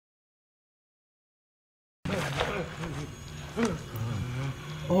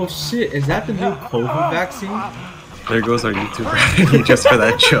Oh shit, is that the new COVID vaccine? There goes our YouTuber just for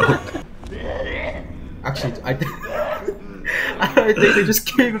that joke. Actually, I think they just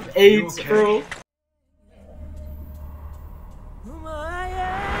gave him AIDS, bro.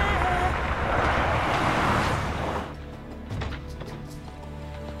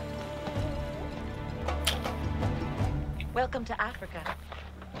 Welcome to Africa.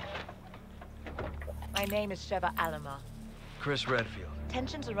 My name is Sheva Alama. Chris Redfield.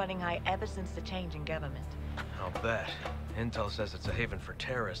 Tensions are running high ever since the change in government. I'll bet. Intel says it's a haven for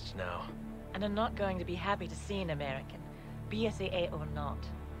terrorists now. And I'm not going to be happy to see an American, BSAA or not.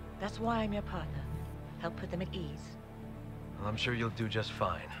 That's why I'm your partner. Help put them at ease. Well, I'm sure you'll do just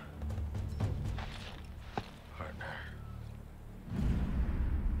fine. Partner.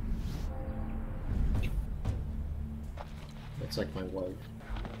 That's like my wife.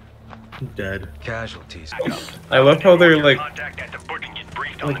 Dead. Casualties. I love how they're like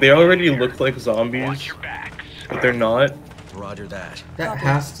they already look like zombies, but they're not. Roger that. That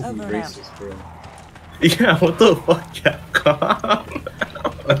has to be racist, bro. Yeah, what the fuck, Capcom?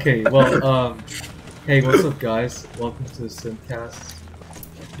 Okay, well, hey, what's up, guys? Welcome to the Simpcast.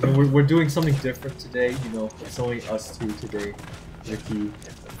 You know, we're doing something different today. You know, it's only us two today, Ricky,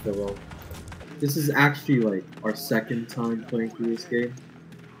 Philo. This is actually like our second time playing through this game.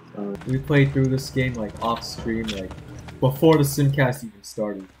 We played through this game like off screen, like before the Simpcast even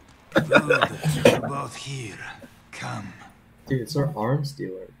started. You're both here. Come. Dude, it's our arms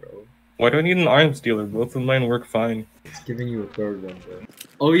dealer, bro. Why do I need an arms dealer? Both of mine work fine. It's giving you a third one, bro.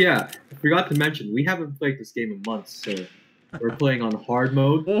 Oh yeah, I forgot to mention, we haven't played this game in months, so we're playing on hard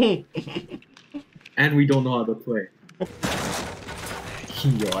mode, and we don't know how to play.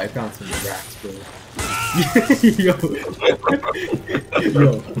 Yo, I found some rats, bro. Yo,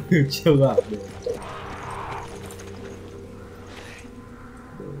 chill out, bro.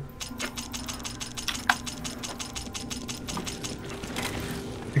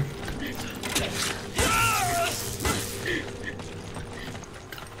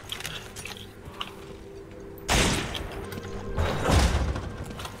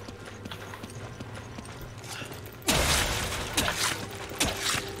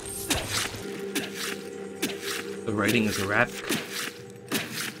 The writing is erratic.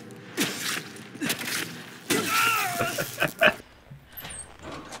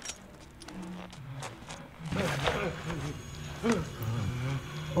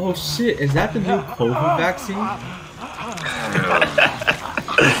 Oh shit, is that the new COVID vaccine?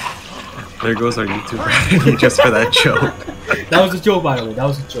 There goes our YouTuber just for that joke. That was a joke, by the way, that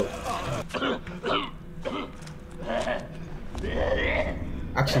was a joke.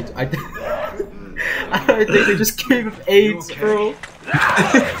 Actually, I think they just gave him AIDS, bro.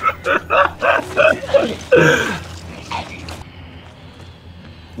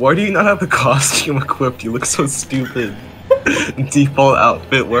 Why do you not have the costume equipped? You look so stupid. Default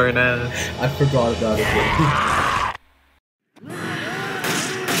outfit wearing ass. I forgot about it, bro.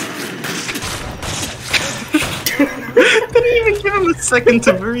 Didn't even give him a second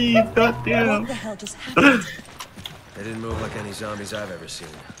to breathe. Goddamn. What the hell just happened? They didn't move like any zombies I've ever seen.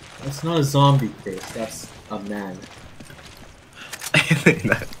 That's not a zombie face, that's a man.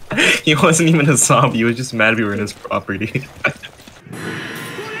 He wasn't even a zombie, he was just mad we were in his property.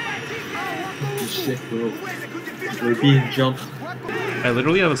 Holy shit, bro. We're being jumped. I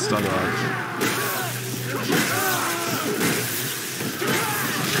literally have a stun rod.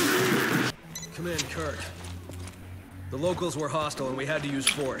 Come in, Kirk. The locals were hostile and we had to use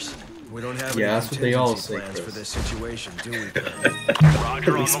force. We don't have any that's what they all contingency say, plans Chris. for this situation, do we, Kirk?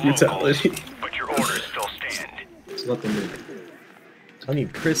 Roger on the locals, but your orders still stand. It's not the move. I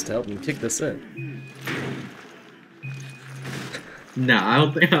need Chris to help me kick this in. Nah, I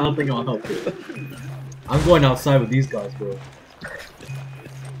don't think I'll help you. I'm going outside with these guys, bro.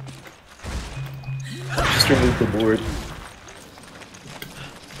 Just remove the board.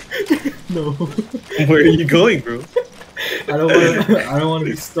 No. Where are you going, bro? I don't want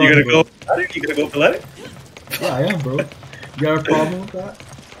to be stuck. You gonna go? You gonna go athletic? Yeah, I am, bro. You got a problem with that?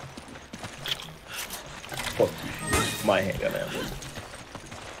 Fuck you. My handgun ammo.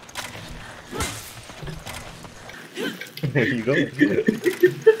 Where you going?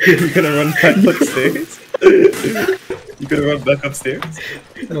 You gonna run back upstairs? You gonna run back upstairs?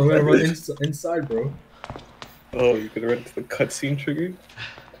 No, I'm gonna run inside, bro. Oh, you gonna run to the cutscene trigger?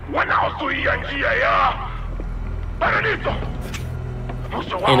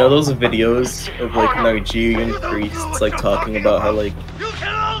 You know those videos of like Nigerian priests like talking about how like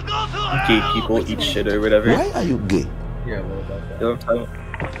gay people eat shit or whatever? Why are you gay? Yeah, what about that? You know what I'm talking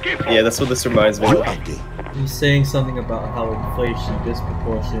about? Yeah, that's what this reminds me of. He's saying something about how inflation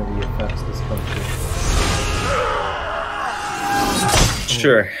disproportionately affects this country.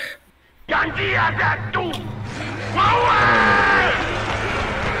 Sure.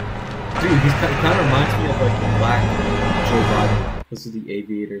 Dude, he kind of reminds me of like the black Joe Biden. This is the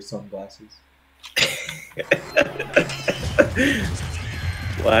aviator sunglasses.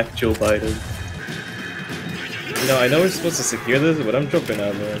 Black Joe Biden. You know, I know we're supposed to secure this, but I'm jumping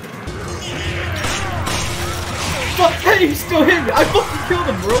out, man. Fuck, hey, he still hit me! I fucking killed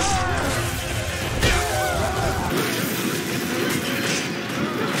him, bro!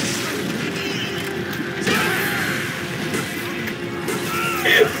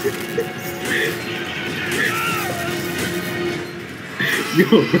 Yo,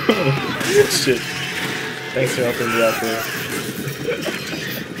 bro. Shit. Thanks for helping me out there.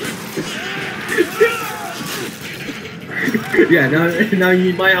 Yeah, now you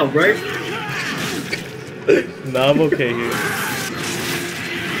need my help, right? Nah, I'm okay here.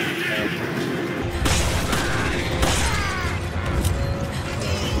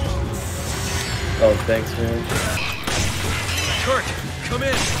 Oh, thanks, man. Kurt, come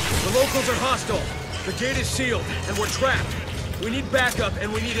in. The locals are hostile. The gate is sealed, and we're trapped. We need backup,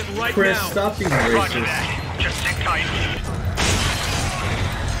 and we need it right Chris, now. stop being Roger racist. that. Just sit tight.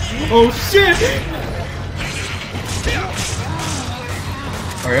 Oh shit!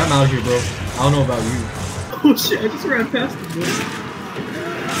 Alright, I'm out here, bro. I don't know about you. Oh shit, I just ran past him, bro.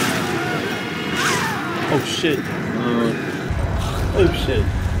 Oh shit. Oh shit.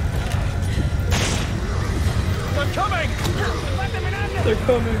 They're coming! They're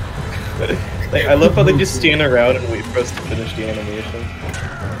coming. Like, I love how they just stand around and wait for us to finish the animation.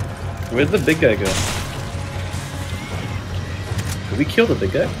 Where'd the big guy go? Did we kill the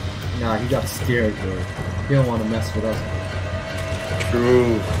big guy? Nah, he got scared, bro. He don't want to mess with us.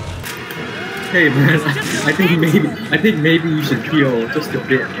 True. Hey, man, I think maybe you should heal just a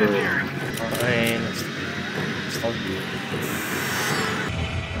bit, bro. Fine. It's all good.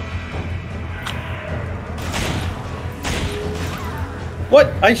 What?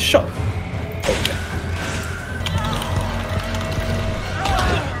 I shot. Okay.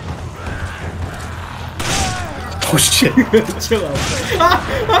 Oh shit. Chill out.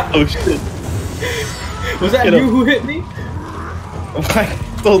 Oh shit. Was that Get you up. who hit me?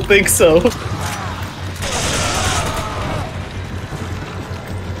 I don't think so.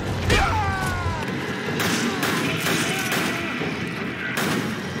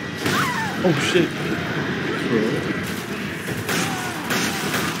 Oh shit.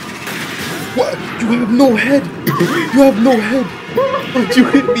 What? You have no head! You have no head! Why'd you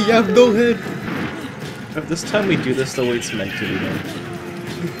hit me? You have no head! This time we do this the way it's meant to be done.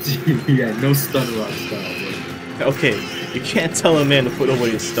 Yeah, no stun rock style, bro. Okay, you can't tell a man to put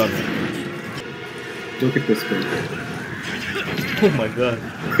away his stunner. Look at this, bro. Oh my god.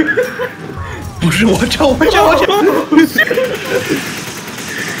 Watch out, watch out, watch out!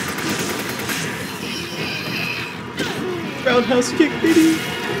 Roundhouse kick, baby!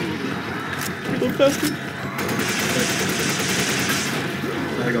 Go faster.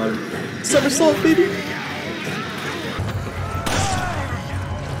 I got him. Somersault, baby!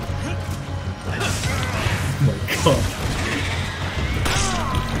 Oh my god.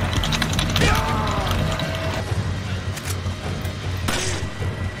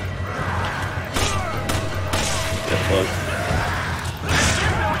 Get fucked.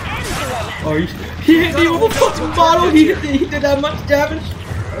 Oh, he hit me with a fucking bottle! He did that much damage?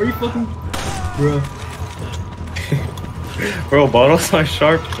 Are you fucking... Bro. Bro, bottles are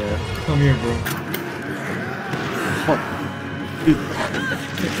sharp, man. Come here, bro. Dude,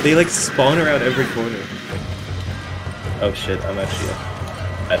 they like spawn around every corner. Oh shit, I'm actually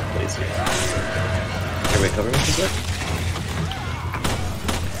at a place here. Here, wait, cover me for a sec.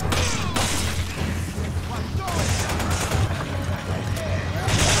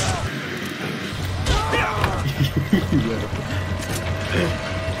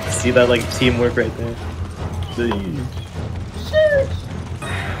 See that like teamwork right there?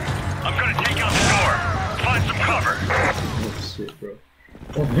 I'm gonna take out the door. Find some cover. Oh shit, bro.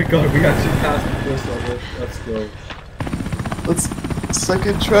 Oh my god, we actually passed the first level. Let's go. Let's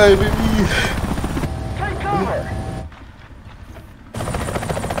second try, baby. Take cover.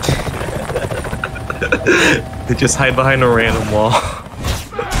 They just hide behind a random wall.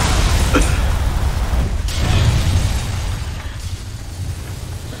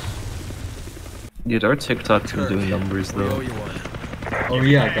 Dude, our TikTok's been doing numbers We owe though. you one. Oh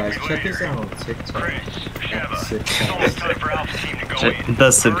yeah, guys, check this out on TikTok. Chris, Sheva, Sick it's almost time for Alpha Team to go Check in. the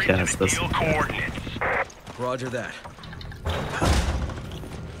Hurry Simpcast, and the reveal coordinates. Roger that.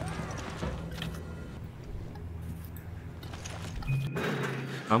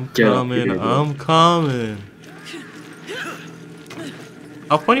 I'm Get up, coming, you idiot. I'm coming.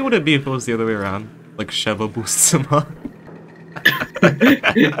 How funny would it be if it was the other way around? Like Sheva boosts him up.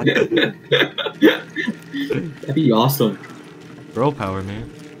 That'd be awesome. Girl power,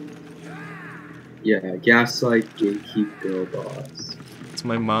 man. Yeah, gaslight, gatekeep, girl boss. It's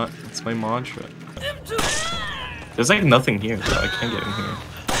my mantra. There's like nothing here, so I can't get in here.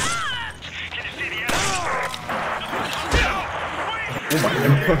 Oh my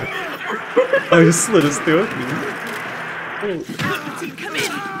god. I just slit his throat. Come in.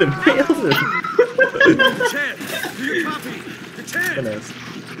 Impaled him. Chad, do you copy? Lieutenant! Nice.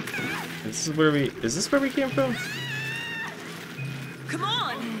 Is this where we came from? Come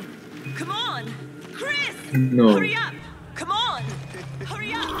on. Come on. Chris! No. Hurry up. Come on.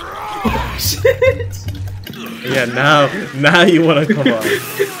 Hurry up. Oh, shit! Yeah, now you wanna come on.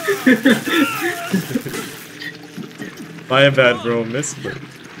 My bad, bro. Missed it.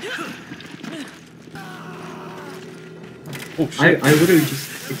 Oh shit. I literally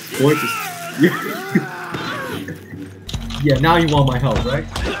just explored this. Yeah, now you want my help, right?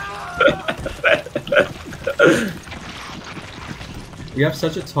 We have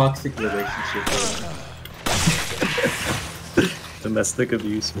such a toxic relationship. Domestic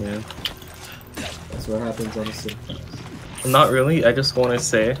abuse, man. That's what happens on the Simpcast. Not really. I just want to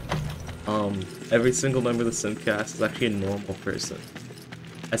say, every single member of the Simpcast is actually a normal person,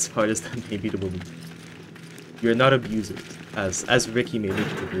 as hard as that may be to believe. You're not abusers, as Ricky made me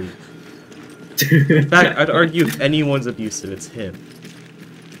believe. In fact, I'd argue if anyone's abusive, it's him.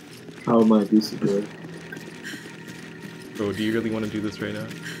 How am I abusive, bro? Bro, do you really want to do this right now?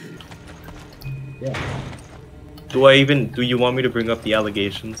 Yeah. Do you want me to bring up the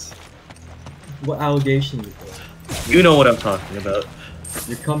allegations? What allegations, bro? You know what I'm talking about.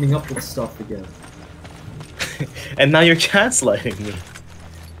 You're coming up with stuff again. And now you're gaslighting me.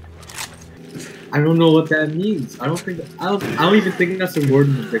 I don't know what that means. I don't even think that's a word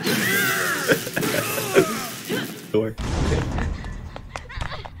in the dictionary. Door.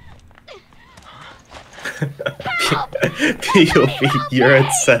 POV, you're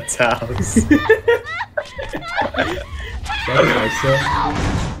at Seth's house.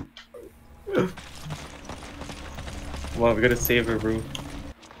 Come on, we gotta save her, bro.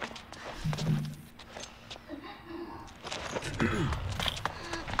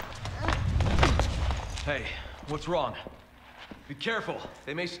 Hey, what's wrong? Be careful.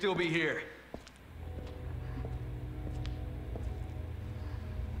 They may still be here.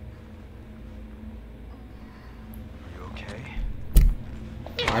 Are you okay?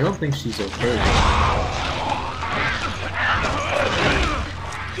 I don't think she's okay.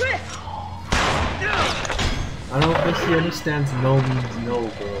 I don't think she understands no means no,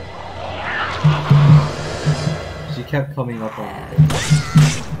 bro. She kept coming up on me.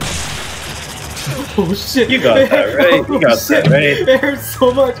 Oh shit! You got that right. You got that right. It hurts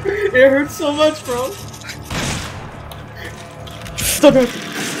so much. It hurts so much, bro. Stun run.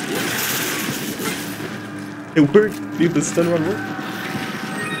 It worked. Dude, the stun run worked.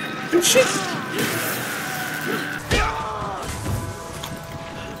 Oh shit!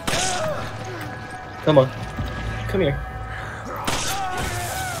 Come on. Come here.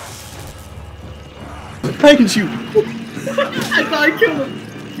 Behind you! I thought I killed him.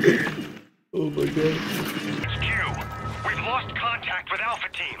 Oh my god. It's Q. We've lost contact with Alpha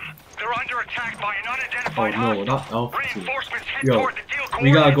Team. They're under attack by an Oh unidentified no, hostile. not Alpha Team. Reinforcements head Yo, toward the deal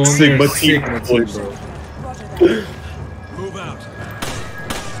we gotta go in there and Sigma Sigma Team, Team, bro. Move out.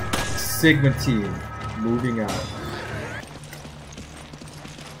 Sigma Team, moving out.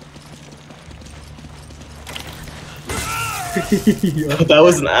 Yo, That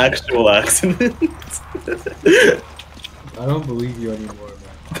was an actual accident. I don't believe you anymore, man.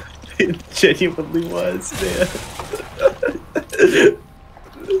 It genuinely was, man.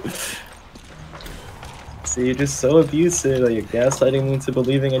 See, you're just so abusive that you're gaslighting me into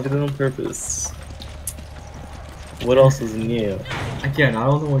believing I did it on purpose. What else is new? Again, I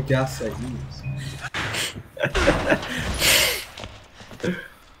don't know what gaslight means. What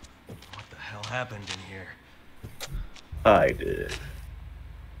the hell happened in here? I did.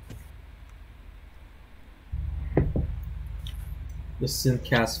 The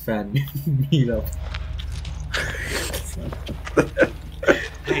Simpcast fan meetup.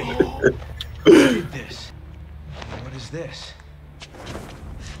 Hey, read this. What is this?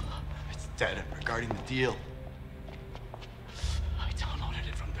 It's data regarding the deal. I downloaded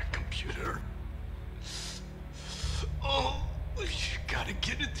it from their computer. Oh, you gotta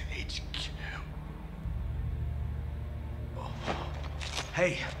get it to HQ.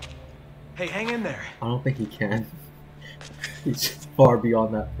 Hey, hang in there. I don't think he can. He's far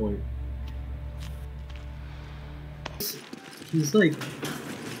beyond that point. He's like,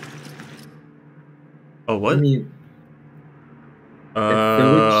 Oh, what? I mean,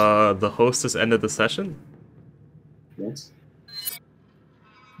 The host has ended the session? what?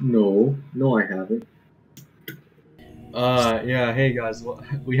 No, I haven't. Yeah, hey guys,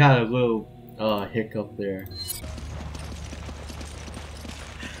 we had a little hiccup there.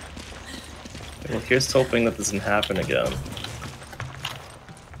 Well, here's hoping that doesn't happen again.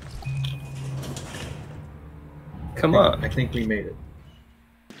 Come on. I think we made it.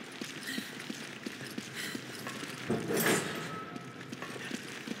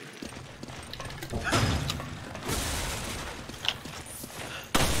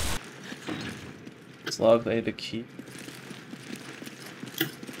 Log I need to keep.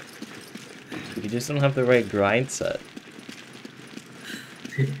 You just don't have the right grind set.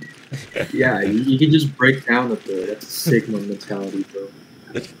 Yeah, you can just break down a bit. That's a Sigma mentality, bro.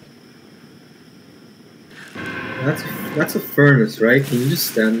 That's a furnace, right? Can you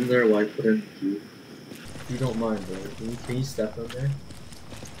just stand in there while I put in the key? If you don't mind, bro. Can you step in there?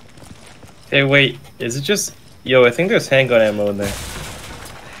 Hey, wait. Is it just... Yo, I think there's handgun ammo in there.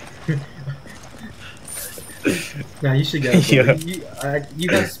 Nah, you should get it, bro. Yeah. You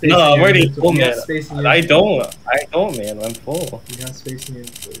got space. No, I'm already inventory. full, You got man. space in your I inventory. don't, man. I'm full. You got space in your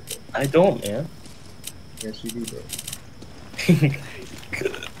inventory, bro. I don't, man. Yes, you do, bro.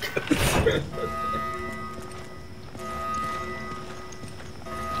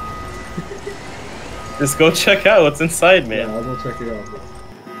 Just go check out what's inside, man. Yeah, I'll go check it out, bro.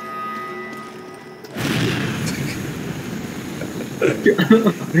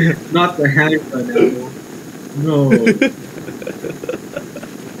 Not the handgun ammo. No.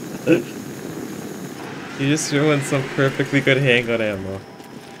 You just ruined some perfectly good handgun ammo.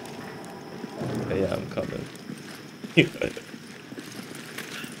 Okay, yeah, I'm coming.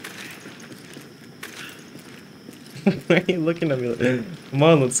 Why are you looking at me like, come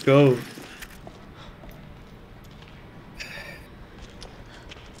on, let's go.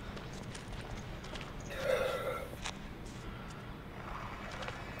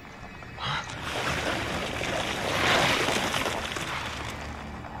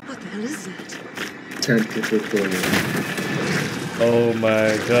 What the hell is that? Tentacle corner. Oh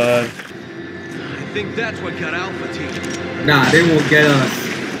my god. I think that's what got Alpha Team. Nah, they won't get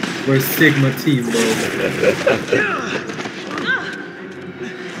us. We're Sigma team, bro.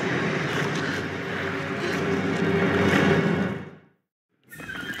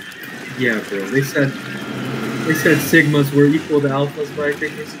 Yeah, bro. They said Sigmas were equal to Alphas, but I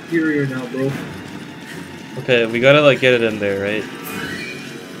think they're superior now, bro. Okay, we gotta like get it in there, right?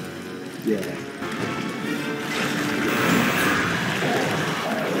 Yeah.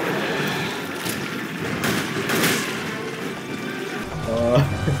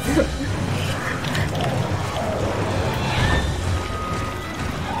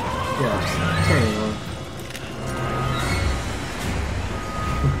 Yeah, just turn it on.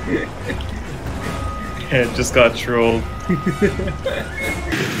 It just got trolled.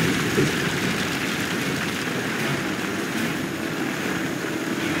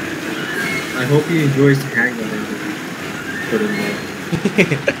 I hope he enjoys the handgun that put in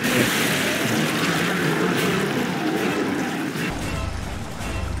there.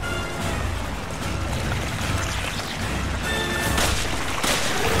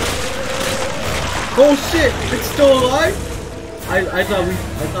 Oh shit! It's still alive? I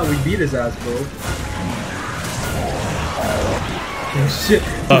thought we beat his ass, bro. Oh shit!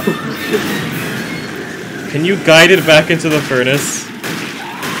 Can you guide it back into the furnace?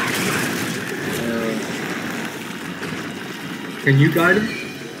 Can you guide him?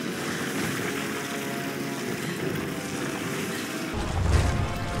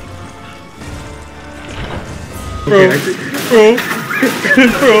 Bro, Okay, I think...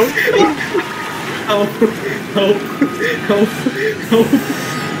 bro. Help! Help! Help! Help!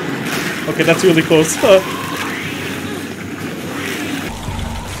 Okay, that's really close.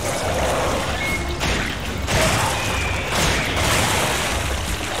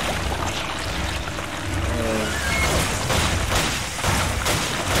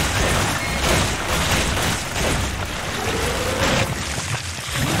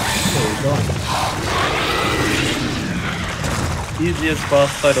 Easiest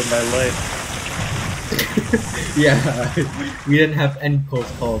boss fight of my life. Yeah, we didn't have any close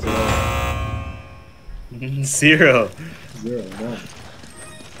calls at all. Zero. Zero, none.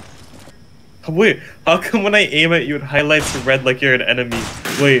 Wait, how come when I aim at you it highlights red like you're an enemy?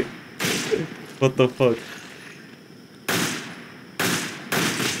 Wait. What the fuck?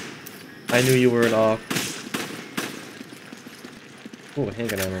 I knew you were an off. Oh,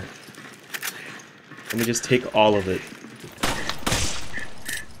 handgun ammo. Let me just take all of it.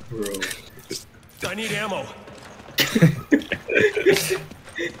 Bro. I need ammo.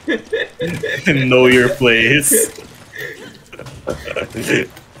 Know your place.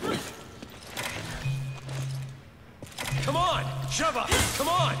 Come on, Sheva! Come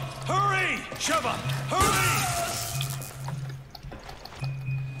on! Hurry! Sheva! Hurry!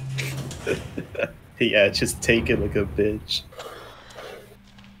 Yeah, just take it like a bitch.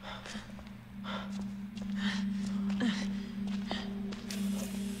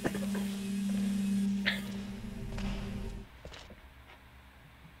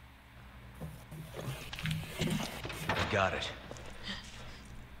 Got it.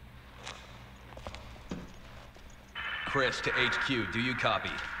 Chris to HQ, do you copy?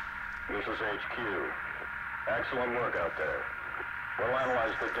 This is HQ. Excellent work out there. We'll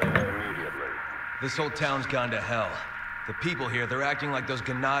analyze the data immediately. This whole town's gone to hell. The people here, they're acting like those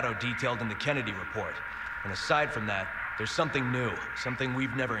Ganado detailed in the Kennedy report. And aside from that, there's something new, something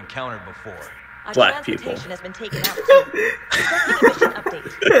we've never encountered before. Our Black people. transportation has been taken out too. Requesting a mission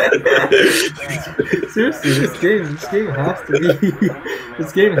update. Seriously, this game has to be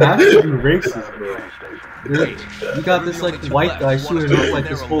this game has to be racist, bro. You got this like white guy shooting up like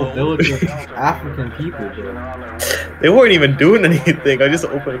this whole village of African people, bro. They weren't even doing anything. I just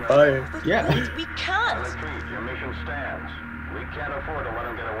opened fire. Yeah. We can't. Repeat, your mission stands. We can't afford to let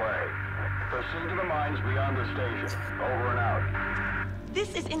him get away. Proceed to the mines beyond the station. Over and out.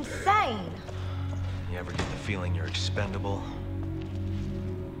 This is insane. You ever get the feeling you're expendable?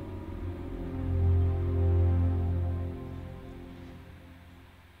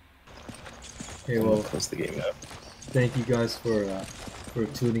 Okay, well, Close the game out. thank you guys for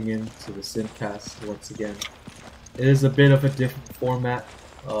tuning in to the Simpcast once again. It is a bit of a different format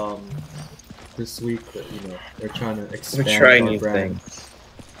this week, but you know we're trying to expand We're trying our new brand. things.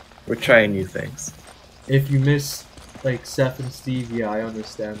 We're trying new things. If you miss like Seth and Steve, yeah, I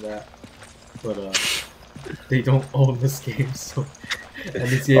understand that, but they don't own this game, so and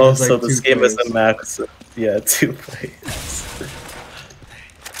this game is Also, like this two game is players. a max. Yeah, 2 players.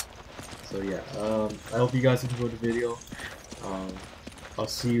 So yeah, I hope you guys enjoyed the video.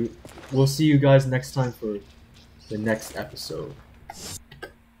 We'll see you guys next time for the next episode.